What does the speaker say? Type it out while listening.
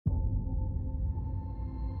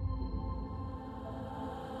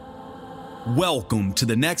Welcome to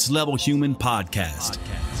the Next Level Human podcast.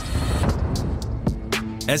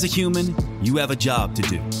 As a human, you have a job to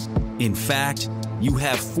do. In fact, you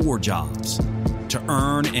have 4 jobs: to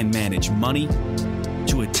earn and manage money,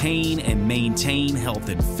 to attain and maintain health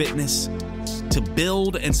and fitness, to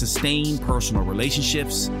build and sustain personal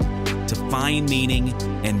relationships, to find meaning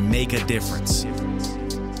and make a difference.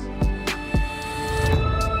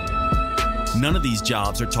 None of these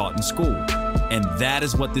jobs are taught in school, and that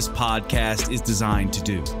is what this podcast is designed to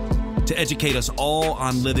do: to educate us all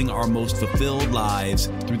on living our most fulfilled lives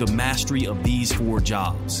through the mastery of these 4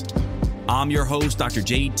 jobs. I'm your host, Dr.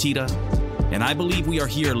 Jade Tita, and I believe we are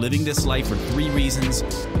here living this life for 3 reasons,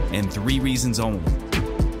 and 3 reasons only: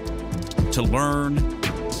 to learn,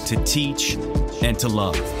 to teach, and to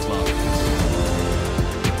love.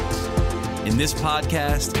 In this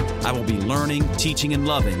podcast, I will be learning, teaching, and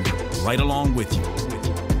loving right along with you.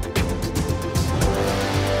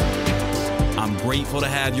 I'm grateful to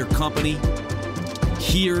have your company.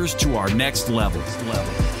 Here's to our next level.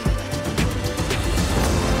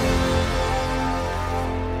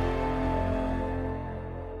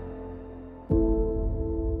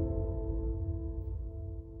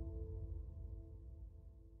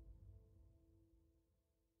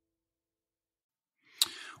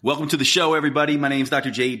 Welcome to the show, everybody. My name is Dr.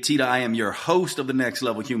 Jade Tita. I am your host of the Next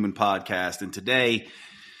Level Human podcast. And today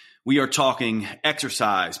we are talking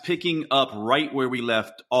exercise, picking up right where we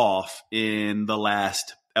left off in the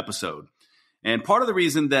last episode. And part of the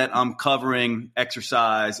reason that I'm covering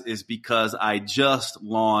exercise is because I just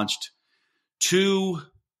launched 2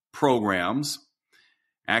 programs,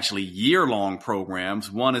 actually year-long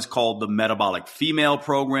programs. One is called the Metabolic Female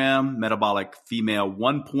Program, Metabolic Female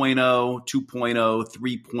 1.0, 2.0,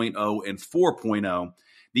 3.0, and 4.0.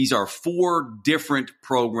 These are 4 different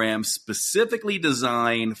programs specifically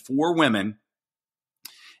designed for women,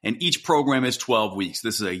 and each program is 12 weeks.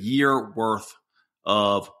 This is a year worth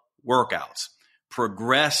of workouts,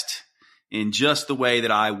 progressed in just the way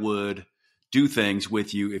that I would do things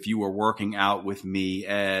with you if you were working out with me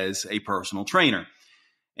as a personal trainer.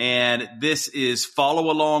 And this is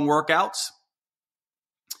follow-along workouts.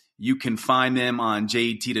 You can find them on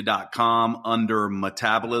jadetita.com under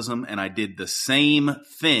Metabolism, and I did the same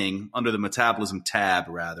thing under the Metabolism tab,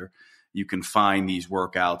 rather. You can find these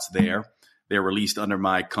workouts there. They're released under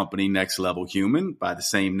my company, Next Level Human, by the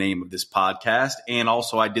same name of this podcast. And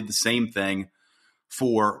also I did the same thing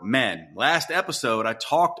for men. Last episode, I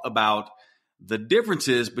talked about the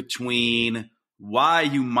differences between why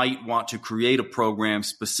you might want to create a program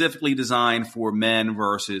specifically designed for men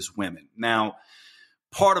versus women. Now,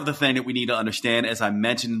 part of the thing that we need to understand, as I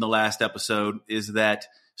mentioned in the last episode, is that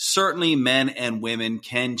certainly men and women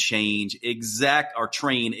can train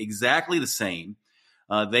exactly the same.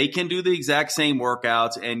 They can do the exact same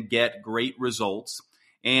workouts and get great results.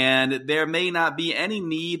 And there may not be any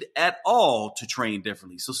need at all to train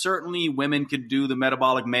differently. So certainly women could do the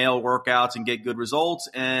metabolic male workouts and get good results,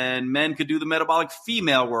 and men could do the metabolic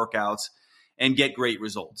female workouts and get great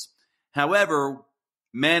results. However,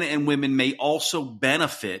 men and women may also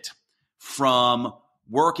benefit from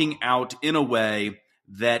working out in a way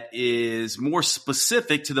that is more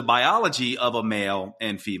specific to the biology of a male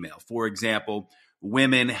and female. For example,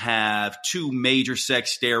 women have 2 major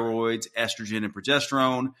sex steroids, estrogen and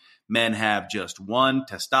progesterone. Men have just 1,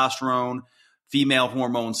 testosterone. Female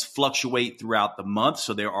hormones fluctuate throughout the month.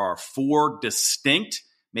 So there are 4 distinct,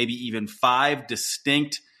 maybe even 5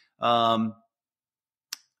 distinct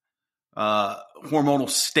hormonal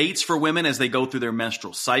states for women as they go through their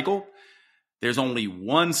menstrual cycle. There's only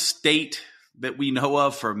 1 state that we know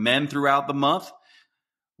of for men throughout the month.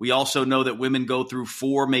 We also know that women go through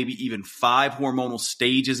 4, maybe even 5 hormonal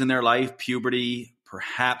stages in their life: puberty,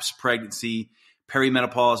 perhaps pregnancy,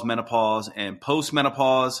 perimenopause, menopause, and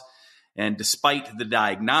postmenopause. And despite the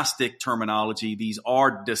diagnostic terminology, these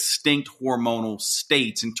are distinct hormonal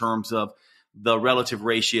states in terms of the relative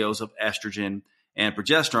ratios of estrogen and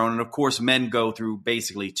progesterone. And of course, men go through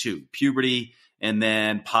basically 2, puberty and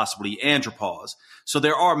then possibly andropause. So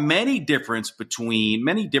there are many differences between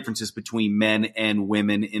men and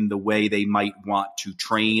women in the way they might want to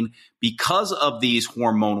train because of these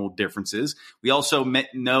hormonal differences. We also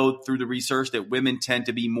know through the research that women tend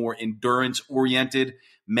to be more endurance oriented.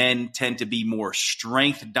 Men tend to be more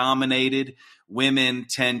strength dominated. Women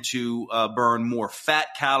tend to burn more fat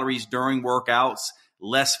calories during workouts,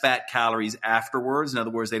 less fat calories afterwards. In other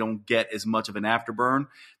words, they don't get as much of an afterburn.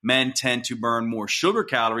 Men tend to burn more sugar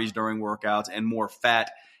calories during workouts and more fat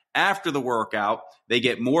after the workout. They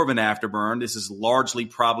get more of an afterburn. This is largely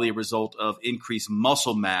probably a result of increased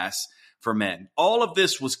muscle mass for men. All of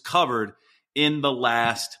this was covered in the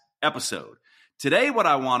last episode. Today, what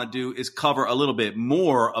I want to do is cover a little bit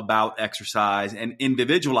more about exercise and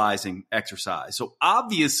individualizing exercise. So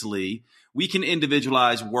obviously, we can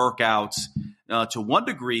individualize workouts to one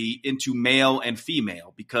degree into male and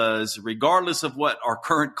female, because regardless of what our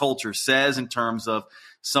current culture says in terms of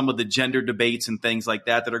some of the gender debates and things like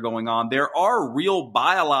that are going on, there are real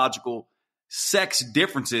biological sex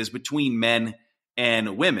differences between men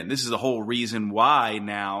and women. This is the whole reason why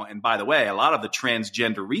now, and by the way, a lot of the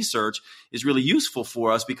transgender research is really useful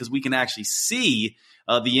for us because we can actually see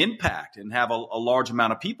the impact and have a large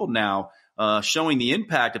amount of people now showing the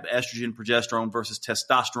impact of estrogen, progesterone versus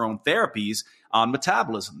testosterone therapies on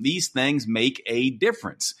metabolism. These things make a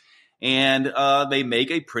difference. And they make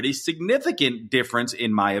a pretty significant difference,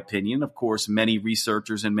 in my opinion. Of course, many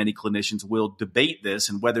researchers and many clinicians will debate this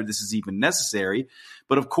and whether this is even necessary.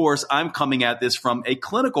 But of course, I'm coming at this from a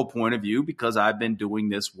clinical point of view because I've been doing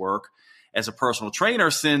this work as a personal trainer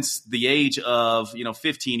since the age of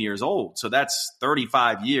 15 years old. So that's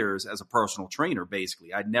 35 years as a personal trainer,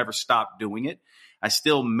 basically. I never stopped doing it. I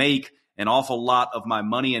still make an awful lot of my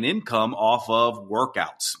money and income off of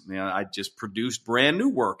workouts. I just produced brand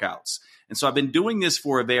new workouts. And so I've been doing this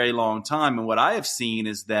for a very long time. And what I have seen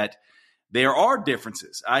is that there are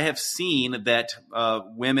differences. I have seen that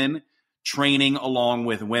women training along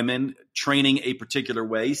with women training a particular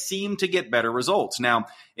way seem to get better results. Now,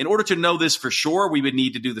 in order to know this for sure, we would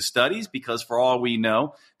need to do the studies because for all we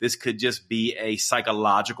know, this could just be a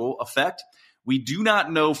psychological effect. We do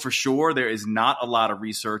not know for sure. There is not a lot of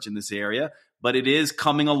research in this area, but it is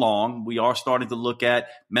coming along. We are starting to look at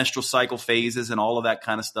menstrual cycle phases and all of that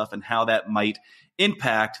kind of stuff and how that might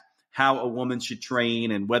impact how a woman should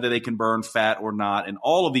train and whether they can burn fat or not and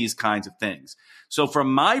all of these kinds of things. So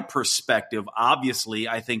from my perspective, obviously,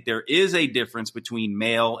 I think there is a difference between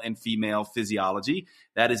male and female physiology.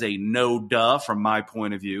 That is a no-duh from my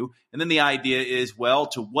point of view. And then the idea is, well,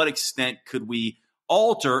 to what extent could we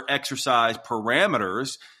alter exercise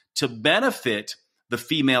parameters to benefit the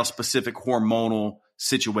female-specific hormonal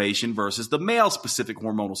situation versus the male-specific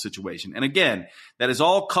hormonal situation. And again, that is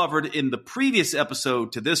all covered in the previous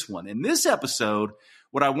episode to this one. In this episode,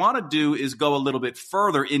 what I want to do is go a little bit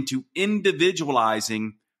further into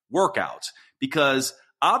individualizing workouts, because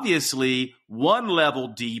obviously one level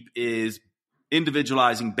deep is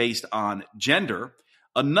individualizing based on gender.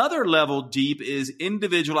 Another level deep is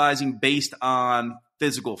individualizing based on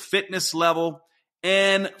physical fitness level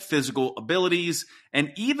and physical abilities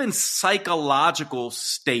and even psychological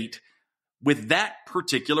state with that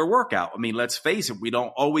particular workout. I mean, let's face it, we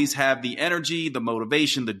don't always have the energy, the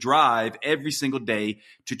motivation, the drive every single day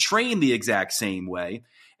to train the exact same way.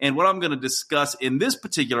 And what I'm going to discuss in this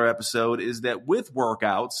particular episode is that with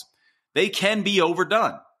workouts, they can be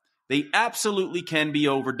overdone. They absolutely can be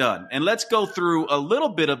overdone. And let's go through a little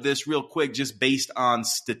bit of this real quick, just based on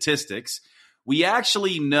statistics. We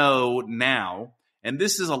actually know now, and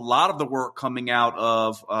this is a lot of the work coming out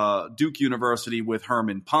of Duke University with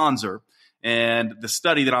Herman Pontzer. And the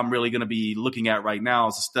study that I'm really going to be looking at right now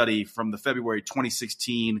is a study from the February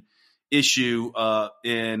 2016 issue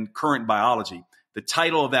in Current Biology. The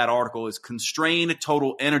title of that article is Constrained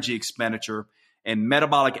Total Energy Expenditure and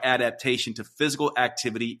Metabolic Adaptation to Physical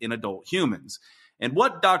Activity in Adult Humans. And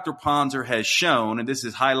what Dr. Pontzer has shown, and this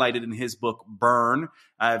is highlighted in his book, Burn.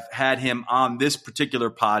 I've had him on this particular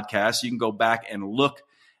podcast. You can go back and look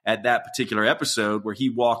at that particular episode where he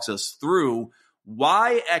walks us through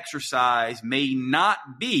why exercise may not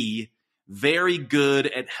be very good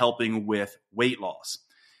at helping with weight loss.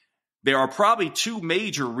 There are probably two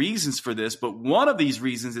major reasons for this, but one of these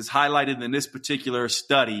reasons is highlighted in this particular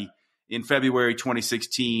study in February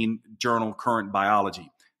 2016 journal Current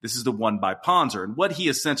Biology. This is the one by Pontzer. And what he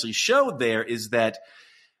essentially showed there is that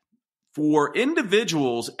for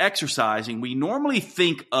individuals exercising, we normally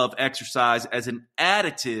think of exercise as an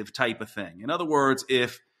additive type of thing. In other words,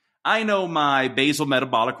 if I know my basal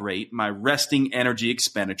metabolic rate, my resting energy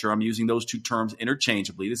expenditure, I'm using those two terms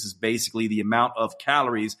interchangeably. This is basically the amount of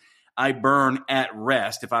calories I burn at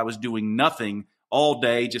rest. If I was doing nothing all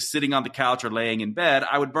day, just sitting on the couch or laying in bed,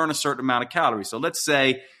 I would burn a certain amount of calories. So let's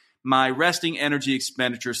say my resting energy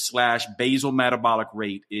expenditure / basal metabolic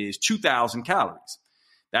rate is 2,000 calories.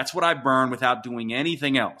 That's what I burn without doing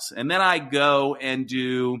anything else. And then I go and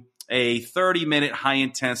do a 30-minute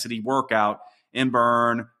high-intensity workout and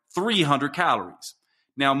burn 300 calories.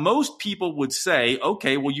 Now, most people would say,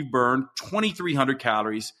 okay, well, you burn 2,300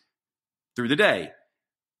 calories through the day.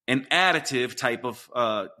 An additive type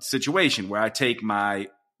of situation where I take my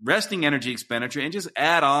resting energy expenditure and just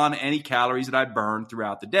add on any calories that I burn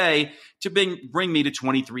throughout the day to bring me to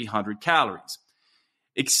 2,300 calories.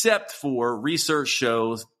 except for research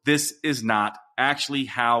shows this is not actually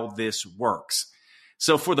how this works.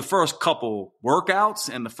 So for the first couple workouts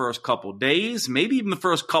and the first couple days, maybe even the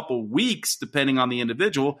first couple weeks, depending on the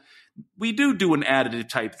individual, we do an additive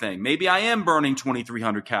type thing. Maybe I am burning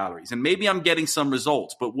 2,300 calories and maybe I'm getting some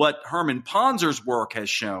results. But what Herman Pontzer's work has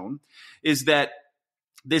shown is that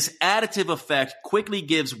this additive effect quickly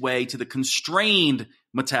gives way to the constrained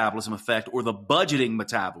metabolism effect or the budgeting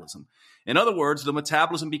metabolism. In other words, the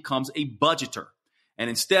metabolism becomes a budgeter. And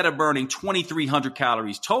instead of burning 2,300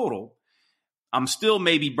 calories total, I'm still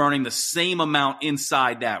maybe burning the same amount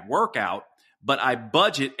inside that workout, but I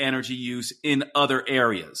budget energy use in other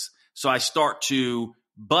areas. So I start to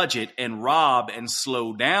budget and rob and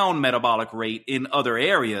slow down metabolic rate in other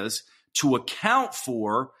areas to account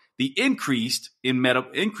for the increased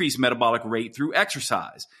metabolic rate through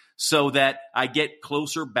exercise so that I get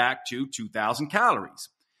closer back to 2,000 calories.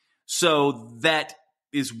 So that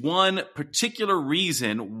is one particular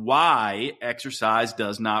reason why exercise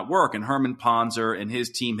does not work. And Herman Pontzer and his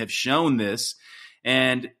team have shown this.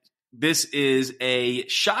 And this is a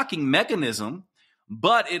shocking mechanism,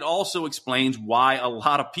 but it also explains why a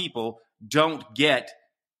lot of people don't get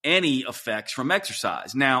any effects from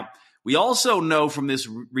exercise. Now, we also know from this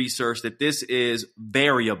research that this is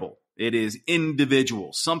variable. It is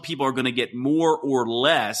individual. Some people are going to get more or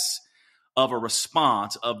less of a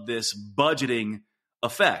response of this budgeting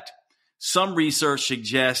effect. Some research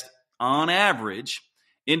suggests, on average,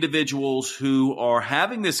 individuals who are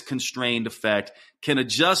having this constrained effect can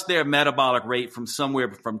adjust their metabolic rate from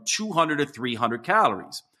somewhere from 200 to 300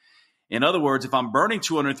 calories. In other words, if I'm burning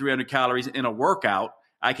 200, 300 calories in a workout,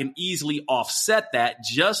 I can easily offset that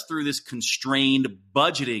just through this constrained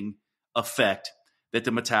budgeting effect that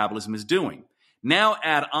the metabolism is doing. Now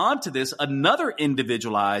add on to this another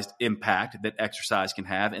individualized impact that exercise can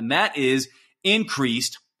have, and that is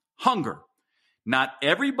increased hunger. Not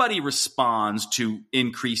everybody responds to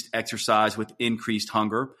increased exercise with increased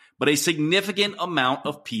hunger, but a significant amount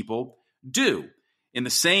of people do. In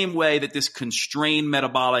the same way that this constrained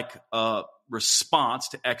metabolic response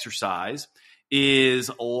to exercise is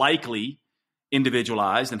likely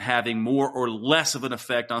individualized and having more or less of an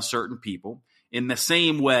effect on certain people, in the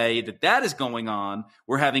same way that that is going on,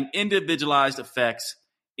 we're having individualized effects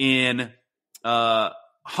in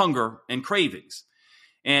hunger and cravings.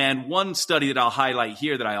 And one study that I'll highlight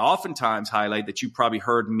here that I oftentimes highlight that you probably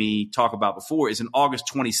heard me talk about before is an August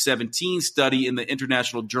 2017 study in the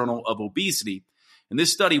International Journal of Obesity. And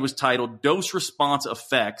this study was titled Dose Response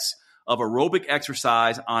Effects of Aerobic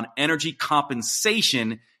Exercise on Energy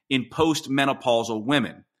Compensation in Postmenopausal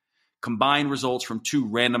Women. Combined results from 2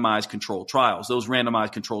 randomized controlled trials. Those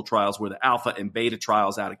randomized controlled trials were the alpha and beta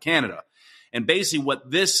trials out of Canada. And basically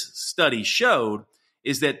what this study showed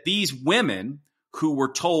is that these women who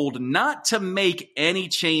were told not to make any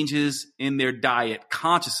changes in their diet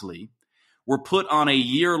consciously were put on a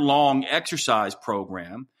year-long exercise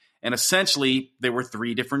program. And essentially, there were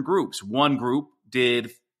 3 different groups. One group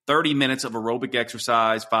did 30 minutes of aerobic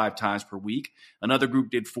exercise 5 times per week. Another group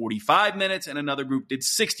did 45 minutes, and another group did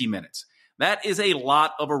 60 minutes. That is a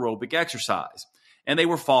lot of aerobic exercise. And they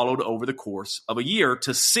were followed over the course of a year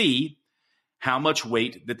to see how much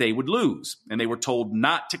weight that they would lose. And they were told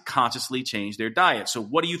not to consciously change their diet. So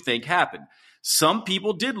what do you think happened? Some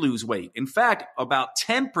people did lose weight. In fact, about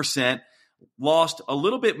 10% lost a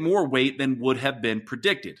little bit more weight than would have been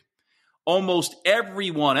predicted. Almost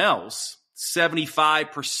everyone else,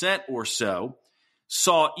 75% or so,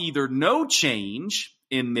 saw either no change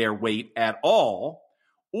in their weight at all,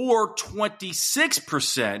 or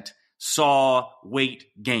 26% saw weight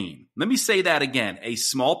gain. Let me say that again. A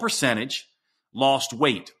small percentage lost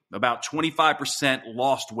weight. About 25%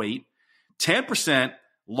 lost weight. 10%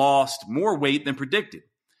 lost more weight than predicted.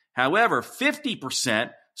 However,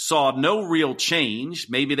 50% saw no real change.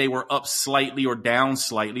 Maybe they were up slightly or down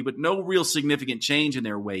slightly, but no real significant change in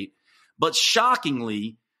their weight. But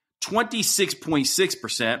shockingly,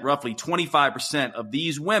 26.6%, roughly 25% of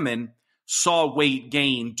these women saw weight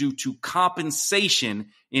gain due to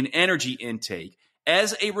compensation in energy intake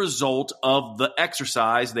as a result of the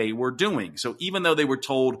exercise they were doing. So even though they were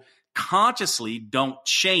told consciously don't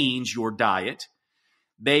change your diet,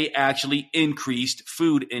 they actually increased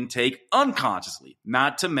food intake unconsciously.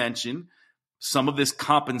 Not to mention some of this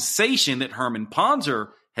compensation that Herman Pontzer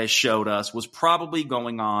has showed us was probably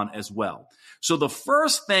going on as well. So the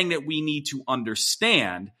first thing that we need to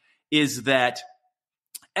understand is that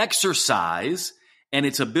exercise and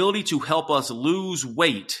its ability to help us lose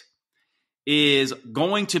weight is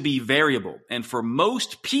going to be variable. And for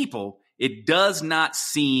most people, it does not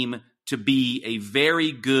seem to be a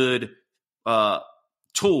very good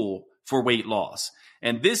tool for weight loss.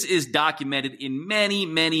 And this is documented in many,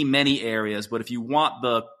 many, many areas. But if you want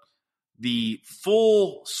the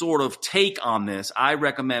full sort of take on this, I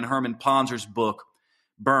recommend Herman Pontzer's book,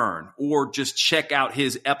 Burn, or just check out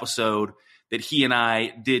his episode that he and I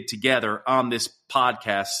did together on this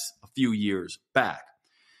podcast a few years back.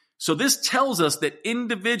 So this tells us that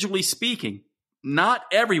individually speaking, not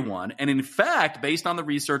everyone, and in fact, based on the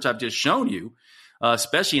research I've just shown you,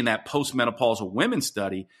 especially in that postmenopausal women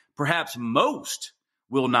study, perhaps most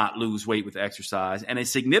will not lose weight with exercise, and a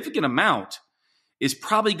significant amount is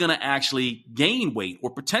probably going to actually gain weight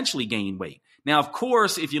or potentially gain weight. Now, of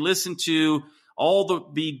course, if you listen to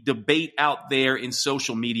all the debate out there in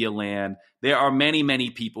social media land, there are many, many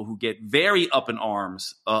people who get very up in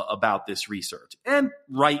arms about this research, and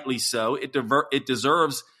rightly so. It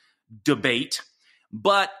deserves debate,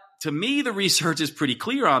 but to me, the research is pretty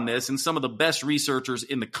clear on this, and some of the best researchers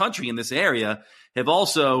in the country in this area have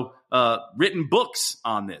also written books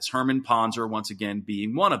on this, Herman Pontzer, once again,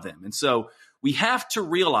 being one of them. And so we have to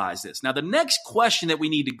realize this. Now, the next question that we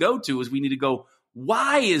need to go to is we need to go,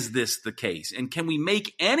 why is this the case? And can we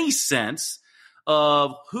make any sense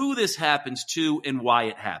of who this happens to and why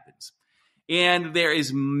it happens? And there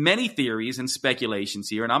is many theories and speculations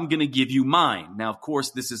here, and I'm going to give you mine. Now, of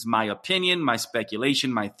course, this is my opinion, my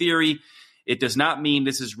speculation, my theory. It does not mean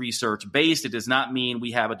this is research-based. It does not mean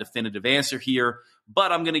we have a definitive answer here,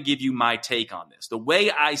 but I'm going to give you my take on this. The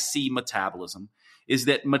way I see metabolism is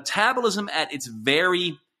that metabolism at its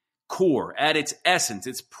very core, at its essence,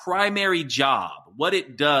 its primary job, what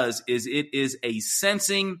it does is it is a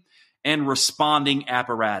sensing and responding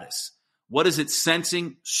apparatus. What is it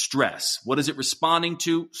sensing? Stress. What is it responding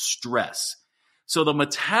to? Stress. So the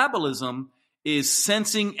metabolism is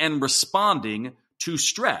sensing and responding to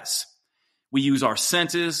stress. We use our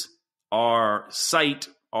senses, our sight,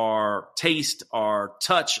 our taste, our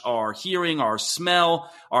touch, our hearing, our smell,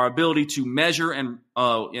 our ability to measure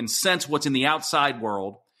and sense what's in the outside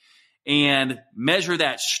world and measure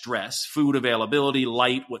that stress, food availability,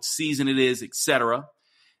 light, what season it is, etc.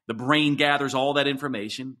 The brain gathers all that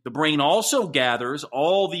information. The brain also gathers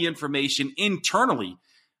all the information internally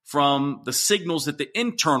from the signals that the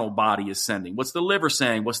internal body is sending. What's the liver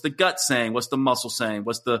saying? What's the gut saying? What's the muscle saying?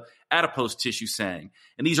 What's the adipose tissue saying?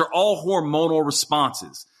 And these are all hormonal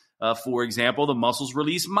responses. For example, the muscles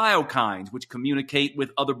release myokines, which communicate with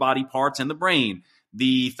other body parts in the brain.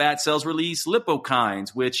 The fat cells release lipokines,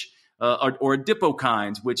 which or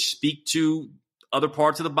adipokines, which speak to other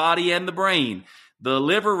parts of the body and the brain. The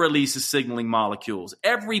liver releases signaling molecules.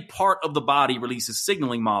 Every part of the body releases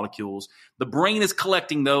signaling molecules. The brain is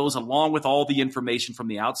collecting those along with all the information from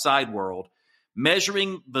the outside world,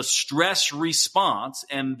 measuring the stress response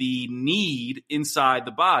and the need inside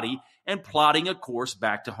the body, and plotting a course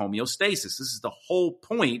back to homeostasis. This is the whole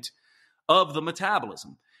point of the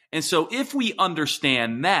metabolism. And so if we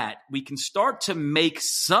understand that, we can start to make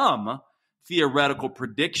some theoretical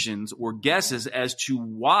predictions or guesses as to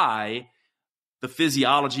why the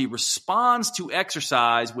physiology responds to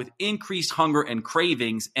exercise with increased hunger and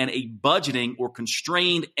cravings and a budgeting or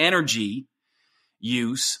constrained energy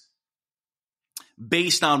use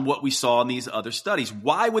based on what we saw in these other studies.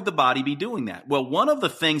 Why would the body be doing that? Well, one of the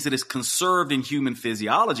things that is conserved in human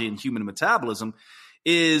physiology and human metabolism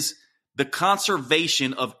is the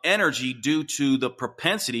conservation of energy due to the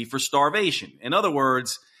propensity for starvation. In other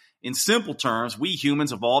words, in simple terms, we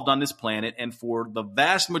humans evolved on this planet, and for the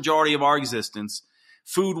vast majority of our existence,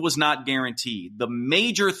 food was not guaranteed. The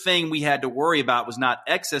major thing we had to worry about was not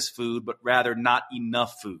excess food, but rather not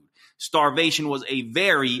enough food. Starvation was a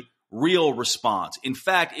very real response. In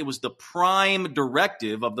fact, it was the prime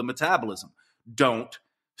directive of the metabolism. Don't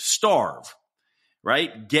starve,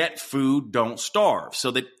 right? Get food, don't starve.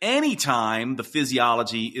 So that anytime the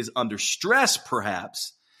physiology is under stress,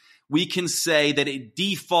 perhaps, we can say that it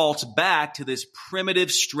defaults back to this primitive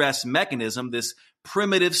stress mechanism, this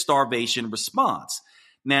primitive starvation response.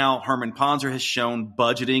 Now, Herman Pontzer has shown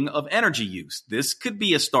budgeting of energy use. This could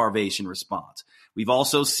be a starvation response. We've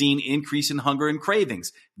also seen increase in hunger and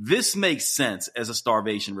cravings. This makes sense as a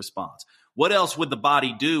starvation response. What else would the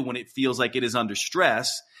body do when it feels like it is under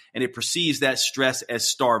stress and it perceives that stress as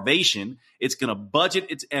starvation? It's going to budget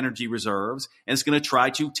its energy reserves and it's going to try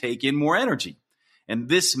to take in more energy. And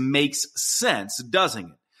this makes sense, doesn't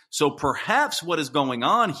it? So perhaps what is going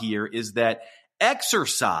on here is that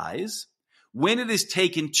exercise, when it is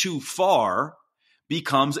taken too far,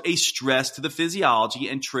 becomes a stress to the physiology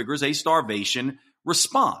and triggers a starvation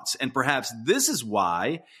response. And perhaps this is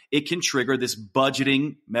why it can trigger this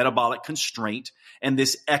budgeting metabolic constraint and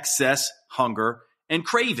this excess hunger and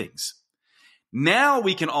cravings. Now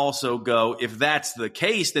we can also go, if that's the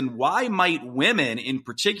case, then why might women in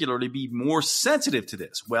particular be more sensitive to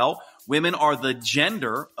this? Well, women are the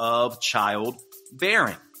gender of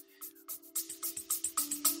childbearing.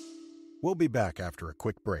 We'll be back after a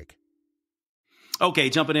quick break. Okay,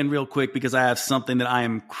 jumping in real quick because I have something that I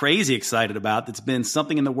am crazy excited about that's been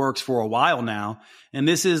something in the works for a while now, and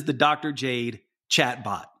this is the Dr. Jade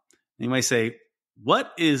chatbot. You might say,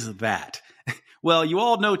 what is that? Well, you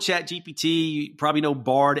all know ChatGPT, you probably know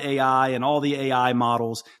Bard AI and all the AI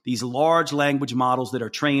models, these large language models that are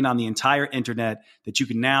trained on the entire internet that you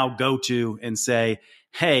can now go to and say,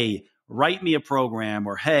 hey, write me a program,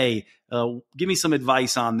 or hey, give me some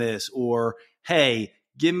advice on this, or hey,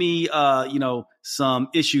 give me some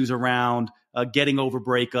issues around getting over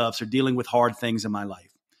breakups or dealing with hard things in my life.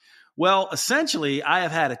 Well, essentially, I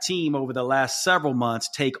have had a team over the last several months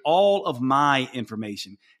take all of my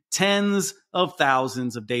information, tens of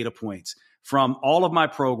thousands of data points from all of my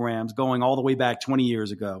programs going all the way back 20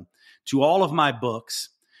 years ago, to all of my books,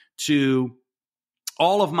 to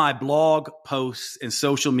all of my blog posts and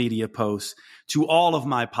social media posts, to all of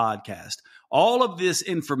my podcast. All of this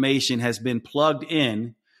information has been plugged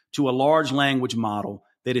in to a large language model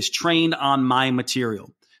that is trained on my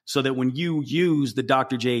material, so that when you use the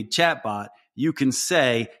Dr. Jade chatbot, you can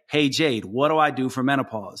say, hey, Jade, what do I do for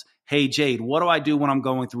menopause? Hey, Jade, what do I do when I'm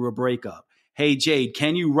going through a breakup? Hey, Jade,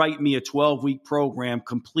 can you write me a 12-week program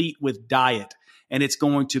complete with diet? And it's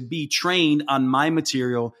going to be trained on my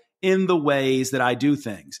material in the ways that I do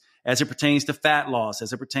things, as it pertains to fat loss,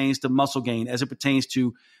 as it pertains to muscle gain, as it pertains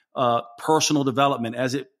to personal development,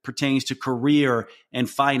 as it pertains to career and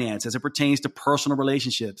finance, as it pertains to personal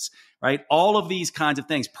relationships, right? All of these kinds of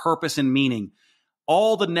things, purpose and meaning,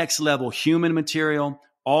 all the next level human material,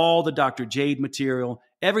 all the Dr. Jade material,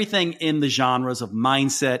 everything in the genres of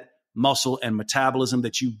mindset, muscle, and metabolism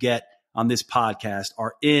that you get on this podcast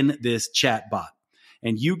are in this chatbot.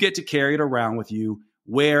 And you get to carry it around with you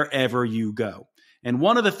wherever you go. And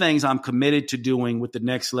one of the things I'm committed to doing with the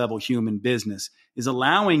next level human business is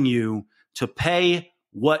allowing you to pay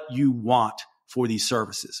what you want for these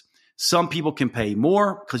services. Some people can pay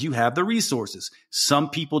more because you have the resources. Some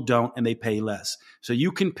people don't, and they pay less. So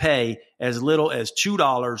you can pay as little as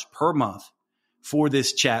 $2 per month for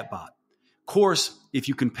this chatbot. Of course, if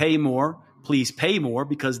you can pay more, please pay more,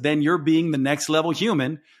 because then you're being the next level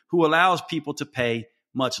human who allows people to pay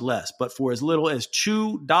much less. But for as little as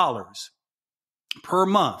 $2 per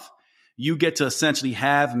month, you get to essentially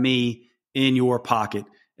have me in your pocket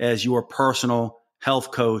as your personal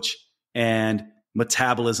health coach and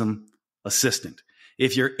metabolism assistant.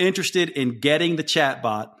 If you're interested in getting the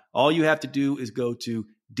chatbot, all you have to do is go to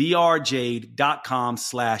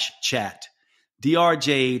drjade.com/chat,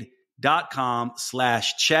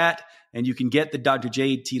 drjade.com/chat, and you can get the Dr.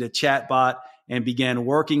 Jade Tita chatbot and begin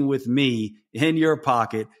working with me in your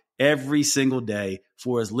pocket every single day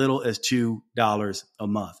for as little as $2 a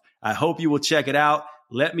month. I hope you will check it out.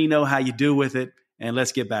 Let me know how you do with it, and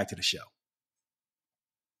let's get back to the show.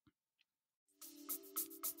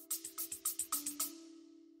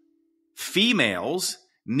 Females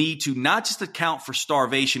need to not just account for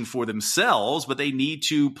starvation for themselves, but they need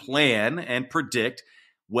to plan and predict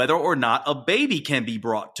whether or not a baby can be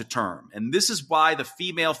brought to term. And this is why the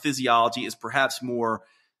female physiology is perhaps more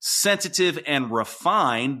sensitive and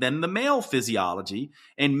refined than the male physiology,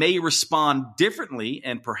 and may respond differently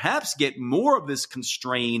and perhaps get more of this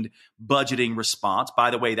constrained budgeting response. By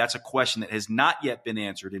the way, that's a question that has not yet been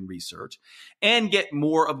answered in research, and get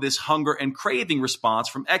more of this hunger and craving response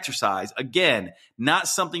from exercise. Again, not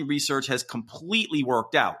something research has completely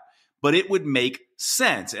worked out, but it would make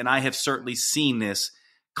sense. And I have certainly seen this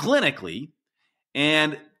clinically.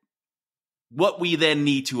 And what we then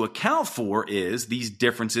need to account for is these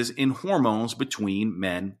differences in hormones between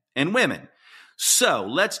men and women. So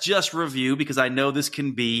let's just review, because I know this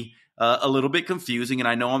can be a little bit confusing, and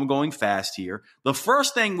I know I'm going fast here. The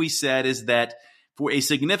first thing we said is that for a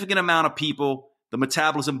significant amount of people, the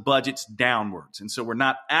metabolism budgets downwards. And so we're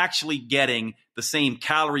not actually getting the same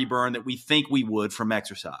calorie burn that we think we would from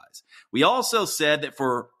exercise. We also said that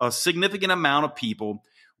for a significant amount of people,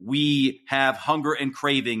 we have hunger and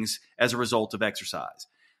cravings as a result of exercise.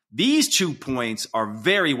 These 2 points are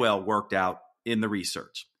very well worked out in the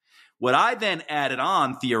research. What I then added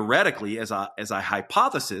on theoretically as a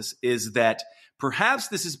hypothesis is that perhaps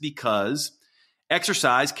this is because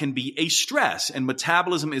exercise can be a stress, and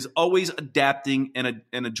metabolism is always adapting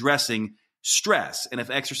and addressing stress. And if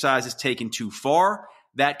exercise is taken too far,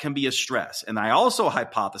 that can be a stress. And I also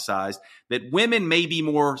hypothesized that women may be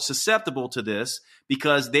more susceptible to this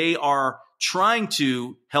because they are trying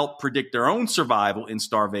to help predict their own survival in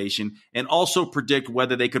starvation and also predict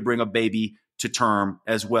whether they could bring a baby to term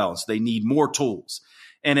as well. So they need more tools.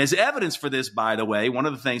 And as evidence for this, by the way, one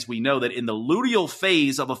of the things we know that in the luteal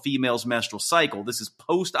phase of a female's menstrual cycle, this is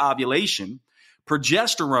post-ovulation,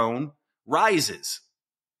 progesterone rises.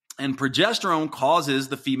 And progesterone causes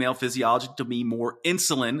the female physiology to be more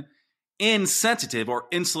insulin insensitive or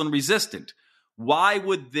insulin resistant. Why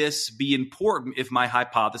would this be important if my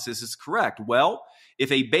hypothesis is correct? Well,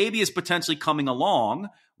 if a baby is potentially coming along,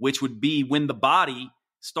 which would be when the body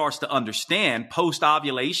starts to understand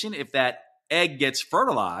post-ovulation, if that egg gets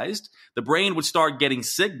fertilized, the brain would start getting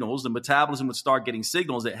signals, the metabolism would start getting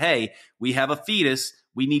signals that, hey, we have a fetus,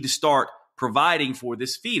 we need to start providing for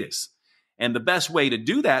this fetus. And the best way to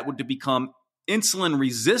do that would to become insulin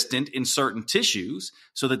resistant in certain tissues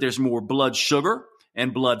so that there's more blood sugar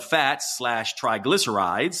and blood fats /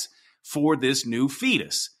 triglycerides for this new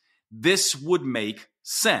fetus. This would make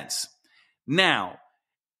sense. Now,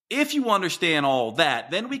 if you understand all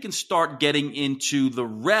that, then we can start getting into the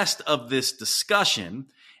rest of this discussion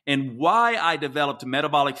and why I developed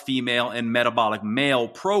metabolic female and metabolic male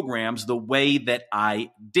programs the way that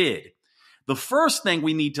I did. The first thing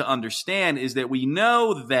we need to understand is that we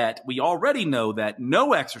already know that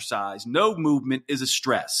no exercise, no movement is a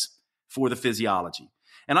stress for the physiology.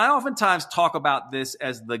 And I oftentimes talk about this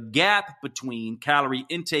as the gap between calorie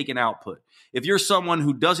intake and output. If you're someone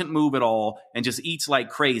who doesn't move at all and just eats like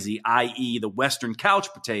crazy, i.e. the Western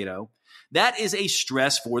couch potato, that is a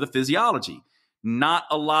stress for the physiology. Not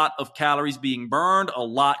a lot of calories being burned, a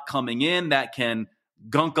lot coming in that can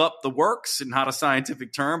gunk up the works, not a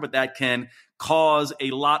scientific term, but that can cause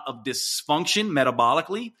a lot of dysfunction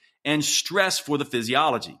metabolically and stress for the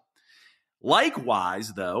physiology.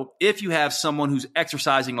 Likewise, though, if you have someone who's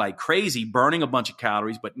exercising like crazy, burning a bunch of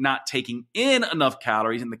calories, but not taking in enough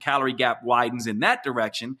calories, and the calorie gap widens in that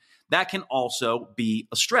direction, that can also be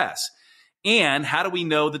a stress. And how do we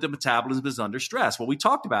know that the metabolism is under stress? Well, we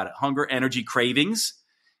talked about it. Hunger, energy, cravings,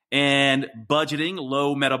 and budgeting,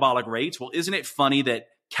 low metabolic rates. Well, isn't it funny that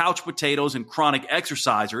couch potatoes and chronic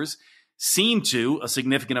exercisers seem to, a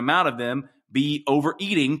significant amount of them, be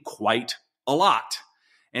overeating quite a lot?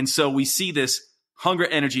 And so we see this hunger,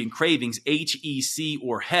 energy, and cravings, HEC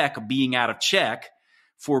or HEC, being out of check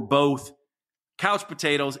for both couch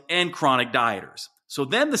potatoes and chronic dieters. So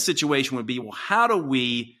then the situation would be, well, how do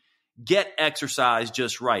we get exercise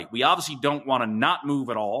just right? We obviously don't want to not move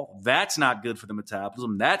at all. That's not good for the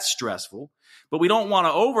metabolism. That's stressful. But we don't want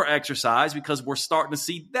to over-exercise because we're starting to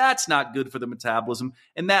see that's not good for the metabolism,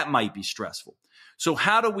 and that might be stressful. So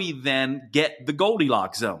how do we then get the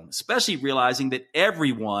Goldilocks zone, especially realizing that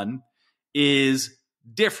everyone is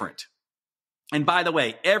different? And by the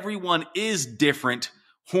way, everyone is different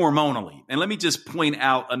hormonally. And let me just point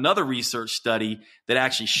out another research study that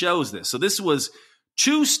actually shows this. So this was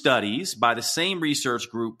 2 studies by the same research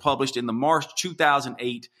group published in the March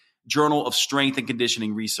 2008 Journal of Strength and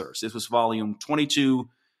Conditioning Research. This was volume 22,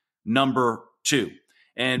 number 2.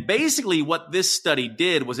 And basically what this study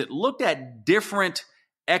did was it looked at different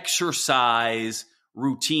exercise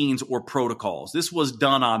routines or protocols. This was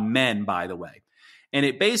done on men, by the way. And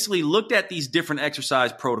it basically looked at these different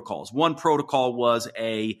exercise protocols. One protocol was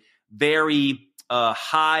a very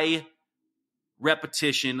high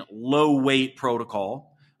repetition, low weight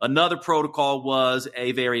protocol. Another protocol was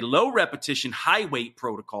a very low repetition, high weight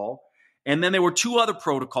protocol. And then there were 2 other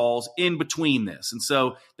protocols in between this. And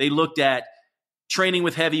so they looked at training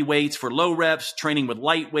with heavy weights for low reps, training with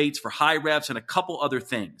light weights for high reps, and a couple other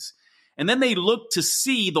things. And then they looked to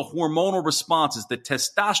see the hormonal responses, the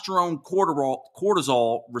testosterone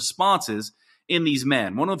cortisol responses in these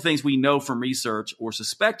men. One of the things we know from research or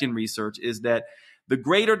suspect in research is that the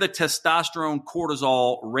greater the testosterone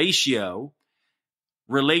cortisol ratio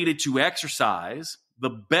related to exercise, the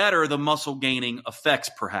better the muscle gaining effects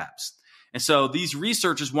perhaps. And so these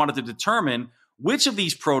researchers wanted to determine which of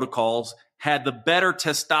these protocols had the better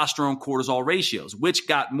testosterone cortisol ratios, which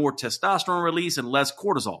got more testosterone release and less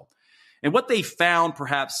cortisol. And what they found,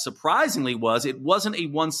 perhaps surprisingly, was it wasn't a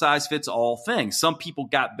one-size-fits-all thing. Some people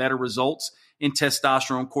got better results in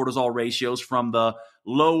testosterone cortisol ratios from the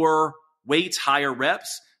lower weights, higher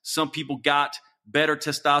reps. Some people got better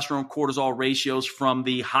testosterone cortisol ratios from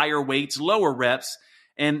the higher weights, lower reps.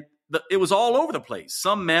 And it was all over the place.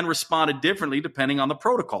 Some men responded differently depending on the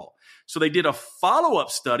protocol. So they did a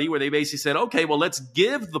follow-up study where they basically said, okay, well, let's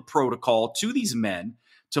give the protocol to these men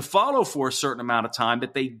to follow for a certain amount of time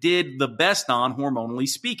that they did the best on, hormonally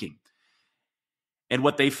speaking. And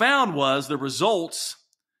what they found was the results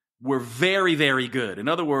were very, very good. In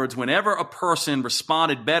other words, whenever a person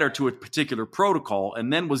responded better to a particular protocol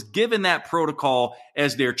and then was given that protocol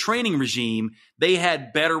as their training regime, they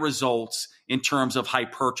had better results in terms of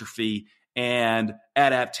hypertrophy and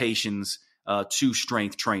adaptations to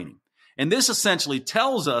strength training. And this essentially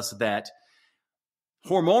tells us that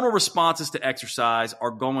hormonal responses to exercise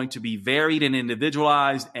are going to be varied and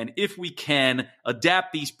individualized. And if we can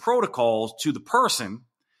adapt these protocols to the person,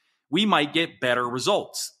 we might get better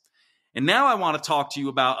results. And now I want to talk to you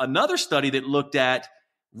about another study that looked at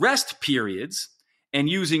rest periods and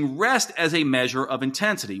using rest as a measure of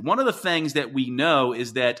intensity. One of the things that we know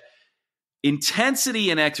is that intensity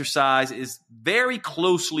in exercise is very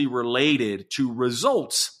closely related to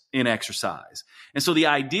results in exercise. And so the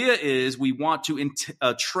idea is we want to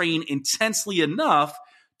train intensely enough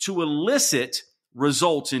to elicit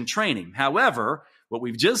results in training. However, what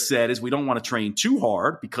we've just said is we don't want to train too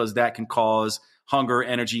hard because that can cause hunger,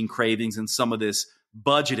 energy, and cravings and some of this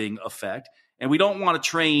budgeting effect. And we don't want to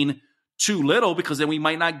train too little because then we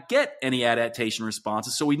might not get any adaptation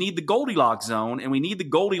responses. So we need the Goldilocks zone, and we need the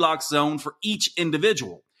Goldilocks zone for each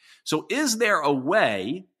individual. So is there a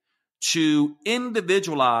way to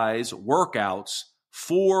individualize workouts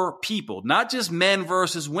for people, not just men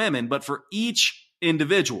versus women, but for each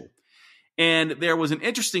individual? And there was an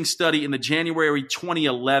interesting study in the January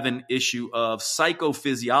 2011 issue of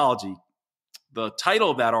Psychophysiology. The title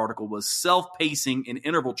of that article was Self-Pacing in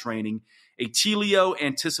Interval Training, a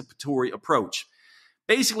Teleo-Anticipatory Approach.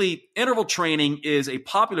 Basically, interval training is a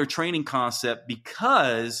popular training concept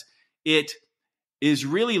because it is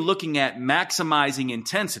really looking at maximizing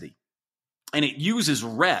intensity, and it uses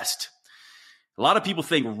rest. A lot of people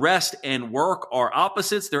think rest and work are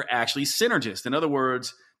opposites. They're actually synergists. In other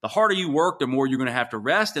words, the harder you work, the more you're going to have to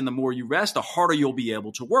rest, and the more you rest, the harder you'll be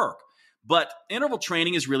able to work. But interval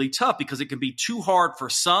training is really tough because it can be too hard for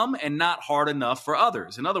some and not hard enough for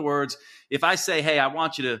others. In other words, if I say, hey, I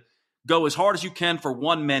want you to go as hard as you can for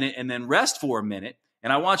 1 minute and then rest for a minute,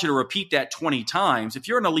 and I want you to repeat that 20 times, if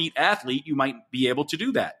you're an elite athlete, you might be able to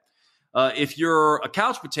do that. If you're a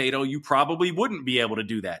couch potato, you probably wouldn't be able to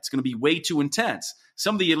do that. It's going to be way too intense.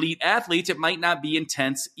 Some of the elite athletes, it might not be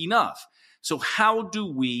intense enough. So how do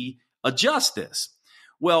we adjust this?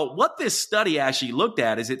 Well, what this study actually looked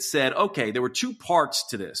at is it said, okay, there were two parts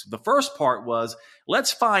to this. The first part was,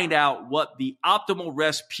 let's find out what the optimal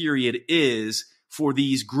rest period is for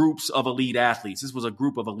these groups of elite athletes. This was a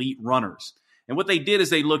group of elite runners. And what they did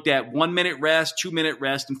is they looked at 1 minute rest, 2 minute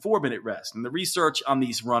rest, and 4 minute rest. And the research on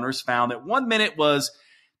these runners found that 1 minute was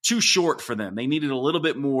too short for them. They needed a little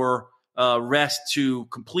bit more rest to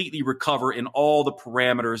completely recover in all the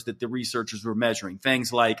parameters that the researchers were measuring.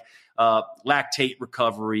 Things like lactate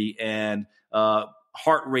recovery and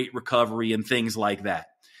heart rate recovery and things like that.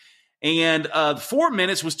 And 4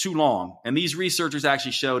 minutes was too long. And these researchers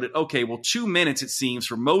actually showed it, okay, well, 2 minutes, it seems,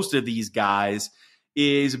 for most of these guys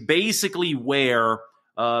is basically where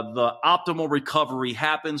the optimal recovery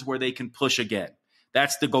happens, where they can push again.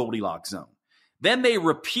 That's the Goldilocks zone. Then they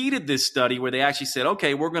repeated this study where they actually said,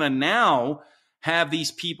 okay, we're going to now have these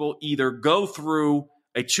people either go through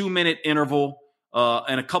a 2 minute interval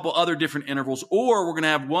and a couple other different intervals, or we're going to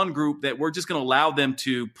have one group that we're just going to allow them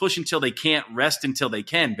to push until they can't, rest until they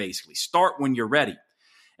can, basically. Start when you're ready.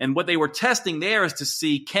 And what they were testing there is to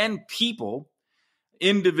see, can people,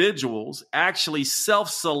 individuals, actually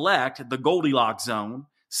self-select the Goldilocks zone,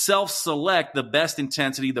 self-select the best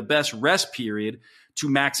intensity, the best rest period to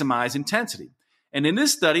maximize intensity. And in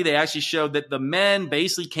this study, they actually showed that the men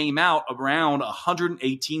basically came out around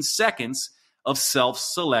 118 seconds of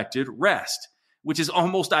self-selected rest, which is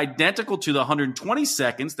almost identical to the 120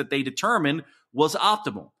 seconds that they determined was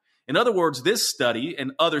optimal. In other words, this study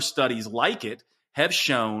and other studies like it have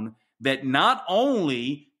shown that not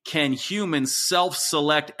only can humans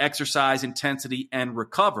self-select exercise intensity and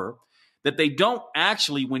recover, that they don't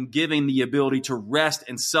actually, when given the ability to rest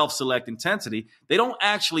and self-select intensity, they don't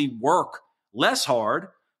actually work less hard,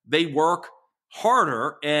 they work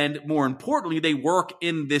harder, and more importantly, they work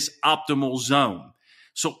in this optimal zone.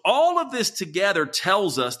 So all of this together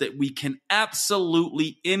tells us that we can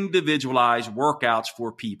absolutely individualize workouts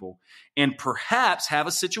for people and perhaps have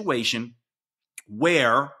a situation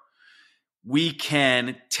where we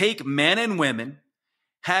can take men and women,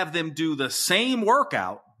 have them do the same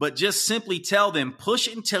workout, but just simply tell them, push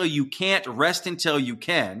until you can't, rest until you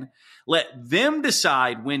can. Let them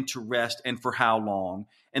decide when to rest and for how long,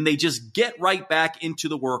 and they just get right back into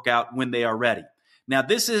the workout when they are ready. Now,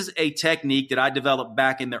 this is a technique that I developed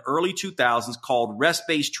back in the early 2000s called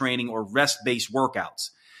rest-based training or rest-based workouts.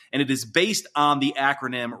 And it is based on the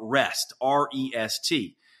acronym REST,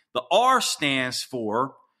 R-E-S-T. The R stands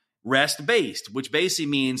for rest-based, which basically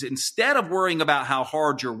means instead of worrying about how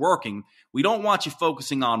hard you're working, we don't want you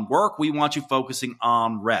focusing on work. We want you focusing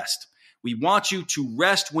on rest. We want you to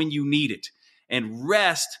rest when you need it and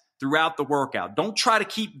rest throughout the workout. Don't try to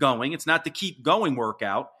keep going. It's not the keep going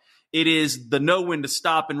workout. It is the know when to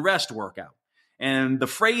stop and rest workout. And the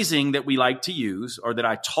phrasing that we like to use, or that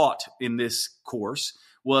I taught in this course,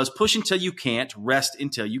 was push until you can't, rest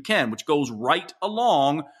until you can, which goes right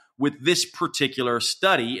along with this particular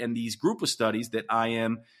study and these group of studies that I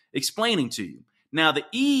am explaining to you. Now, the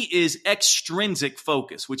E is extrinsic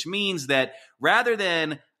focus, which means that rather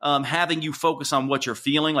than having you focus on what you're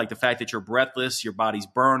feeling, like the fact that you're breathless, your body's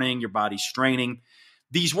burning, your body's straining,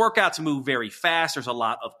 these workouts move very fast. There's a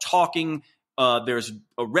lot of talking. There's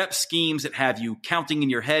rep schemes that have you counting in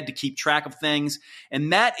your head to keep track of things.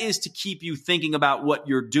 And that is to keep you thinking about what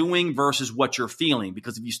you're doing versus what you're feeling.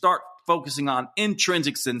 Because if you start focusing on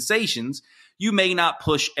intrinsic sensations, you may not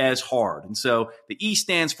push as hard. And so the E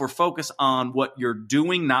stands for focus on what you're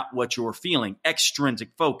doing, not what you're feeling, extrinsic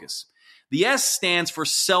focus. The S stands for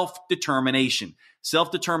self-determination.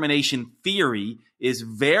 Self-determination theory is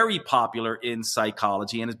very popular in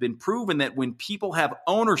psychology and has been proven that when people have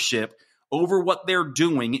ownership over what they're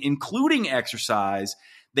doing, including exercise,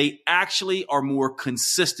 they actually are more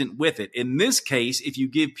consistent with it. In this case, if you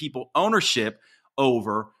give people ownership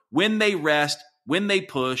over when they rest, when they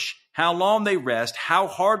push, how long they rest, how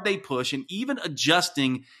hard they push, and even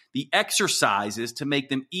adjusting the exercises to make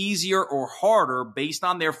them easier or harder based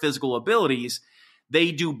on their physical abilities,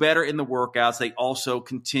 they do better in the workouts. They also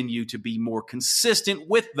continue to be more consistent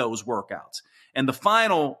with those workouts. And the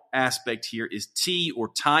final aspect here is T, or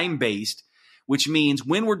time-based, which means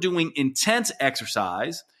when we're doing intense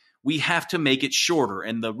exercise, we have to make it shorter.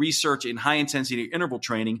 And the research in high-intensity interval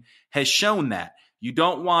training has shown that. You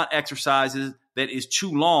don't want exercises that is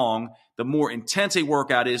too long. The more intense a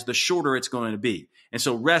workout is, the shorter it's going to be. And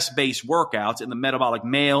so rest-based workouts and the metabolic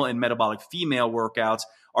male and metabolic female workouts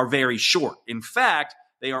are very short. In fact,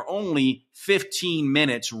 they are only 15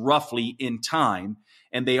 minutes roughly in time,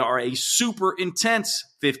 and they are a super intense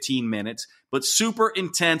 15 minutes, but super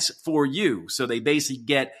intense for you. So they basically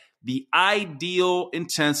get the ideal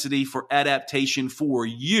intensity for adaptation for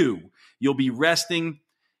you. You'll be resting,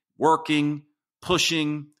 working,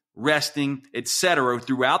 pushing, resting, etc.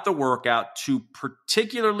 throughout the workout to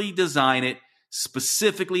particularly design it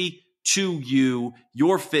specifically to you,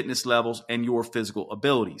 your fitness levels, and your physical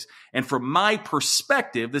abilities. And from my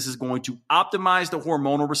perspective, this is going to optimize the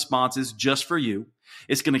hormonal responses just for you.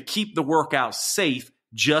 It's going to keep the workout safe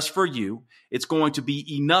just for you. It's going to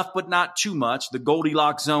be enough but not too much, the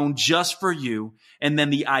Goldilocks zone just for you. And then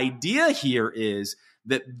the idea here is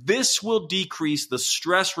that this will decrease the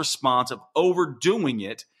stress response of overdoing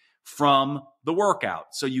it from the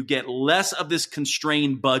workout. So you get less of this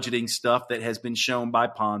constrained budgeting stuff that has been shown by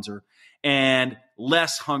Pontzer and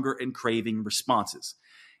less hunger and craving responses.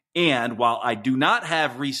 And while I do not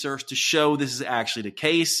have research to show this is actually the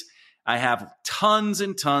case, I have tons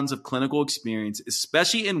and tons of clinical experience,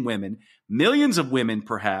 especially in women, millions of women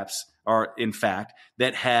perhaps are in fact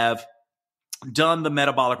that have done the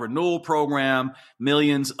metabolic renewal program,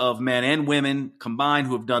 millions of men and women combined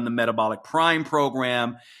who have done the metabolic prime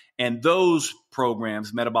program. And those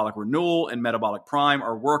programs, metabolic renewal and metabolic prime,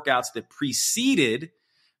 are workouts that preceded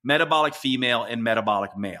metabolic female and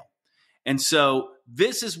metabolic male. And so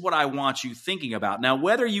this is what I want you thinking about. Now,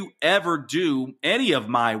 whether you ever do any of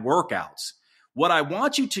my workouts, what I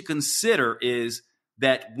want you to consider is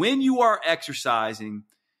that when you are exercising,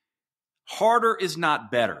 harder is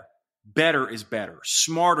not better. Better is better.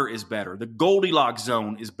 Smarter is better. The Goldilocks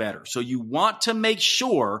zone is better. So you want to make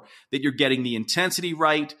sure that you're getting the intensity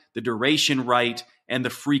right, the duration right, and the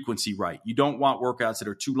frequency right. You don't want workouts that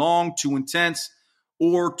are too long, too intense,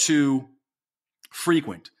 or too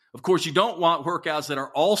frequent. Of course, you don't want workouts that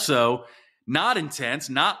are also not intense,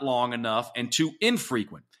 not long enough, and too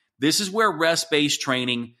infrequent. This is where rest-based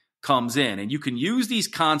training comes in. And you can use these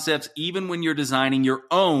concepts even when you're designing your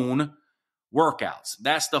own workouts.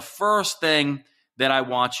 That's the first thing that I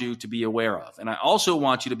want you to be aware of. And I also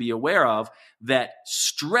want you to be aware of that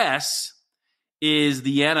stress is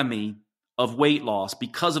the enemy of weight loss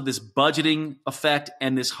because of this budgeting effect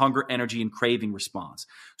and this hunger, energy, and craving response.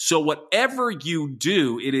 So whatever you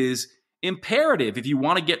do, it is imperative if you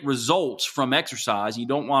want to get results from exercise, you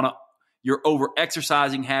don't want your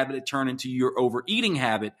over-exercising habit to turn into your overeating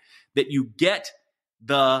habit, that you get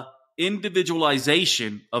the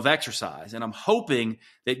individualization of exercise. And I'm hoping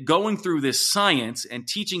that going through this science and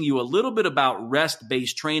teaching you a little bit about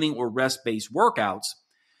rest-based training or rest-based workouts,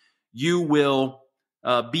 you will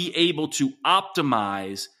be able to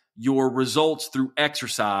optimize your results through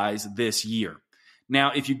exercise this year.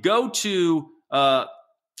 Now, if you go to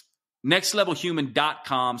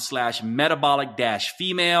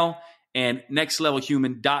nextlevelhuman.com/metabolic-female and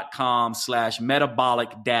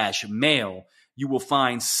nextlevelhuman.com/metabolic-male, you will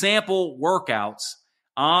find sample workouts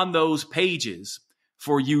on those pages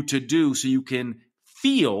for you to do so you can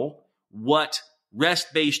feel what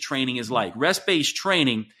rest-based training is like. Rest-based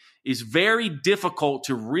training is very difficult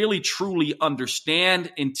to really truly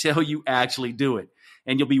understand until you actually do it.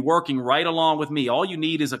 And you'll be working right along with me. All you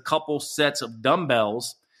need is a couple sets of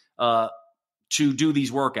dumbbells to do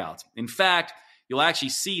these workouts. In fact, you'll actually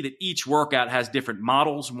see that each workout has different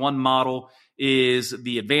models. One model is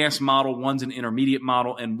the advanced model, one's an intermediate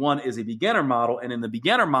model, and one is a beginner model. And in the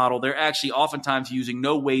beginner model, they're actually oftentimes using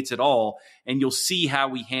no weights at all, and you'll see how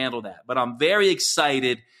we handle that. But I'm very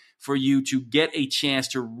excited for you to get a chance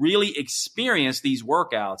to really experience these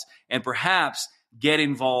workouts and perhaps get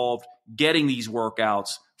involved getting these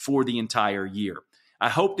workouts for the entire year. I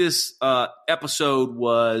hope this episode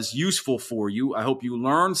was useful for you. I hope you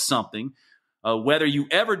learned something. Whether you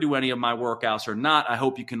ever do any of my workouts or not, I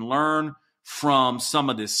hope you can learn from some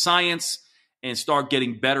of this science and start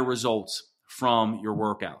getting better results from your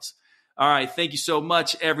workouts. All right. Thank you so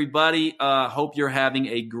much, everybody. Hope you're having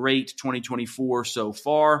a great 2024 so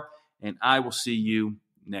far, and I will see you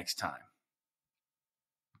next time.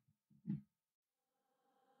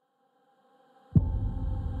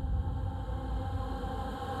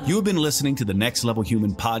 You have been listening to the Next Level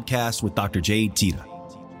Human podcast with Dr. Jade Teta.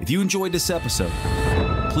 If you enjoyed this episode,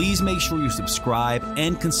 please make sure you subscribe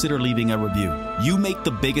and consider leaving a review. You make the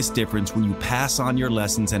biggest difference when you pass on your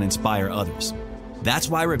lessons and inspire others. That's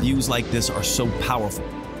why reviews like this are so powerful.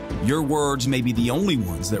 Your words may be the only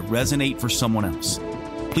ones that resonate for someone else.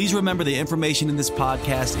 Please remember the information in this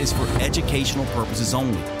podcast is for educational purposes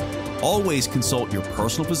only. Always consult your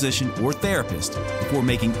personal physician or therapist before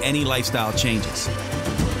making any lifestyle changes.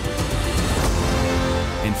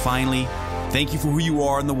 And finally, thank you for who you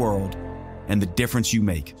are in the world and the difference you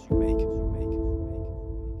make.